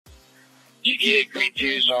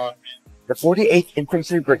The 48th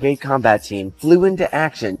Infantry Brigade Combat Team flew into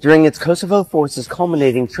action during its Kosovo Forces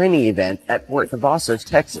culminating training event at Fort Cavazos,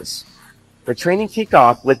 Texas. The training kicked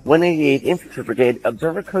off with 188th Infantry Brigade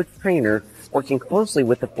Observer Coach Trainer working closely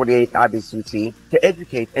with the 48th IBCT to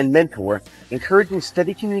educate and mentor, encouraging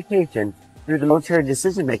steady communication through the military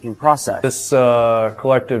decision-making process. This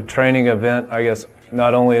collective training event, I guess,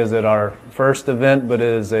 not only is it our first event, but it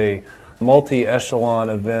is a multi-echelon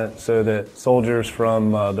event so that soldiers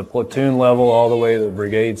from the platoon level all the way to the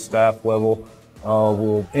brigade staff level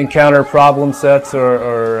will encounter problem sets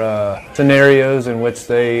or scenarios in which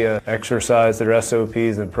they exercise their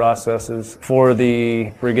SOPs and processes. For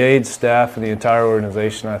the brigade staff and the entire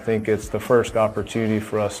organization, I think it's the first opportunity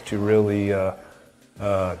for us to really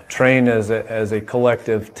train as a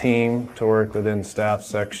collective team to work within staff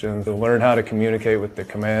sections, to learn how to communicate with the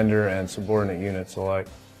commander and subordinate units alike.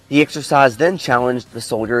 The exercise then challenged the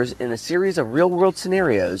soldiers in a series of real-world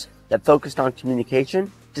scenarios that focused on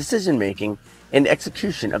communication, decision-making, and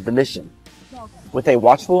execution of the mission, with a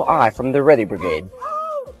watchful eye from the Ready Brigade.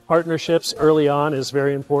 Partnerships early on is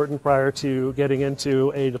very important prior to getting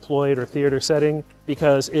into a deployed or theater setting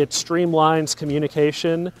because it streamlines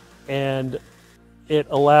communication and it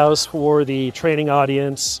allows for the training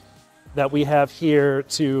audience that we have here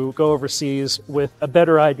to go overseas with a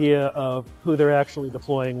better idea of who they're actually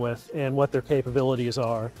deploying with and what their capabilities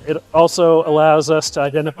are. It also allows us to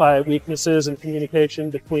identify weaknesses in communication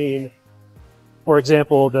between, for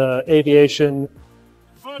example, the aviation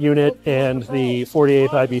unit and the 48th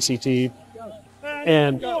IBCT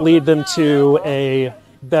and lead them to a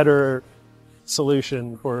better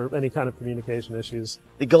solution for any kind of communication issues.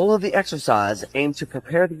 The goal of the exercise aimed to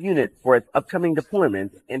prepare the unit for its upcoming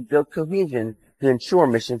deployment and build cohesion to ensure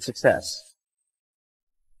mission success.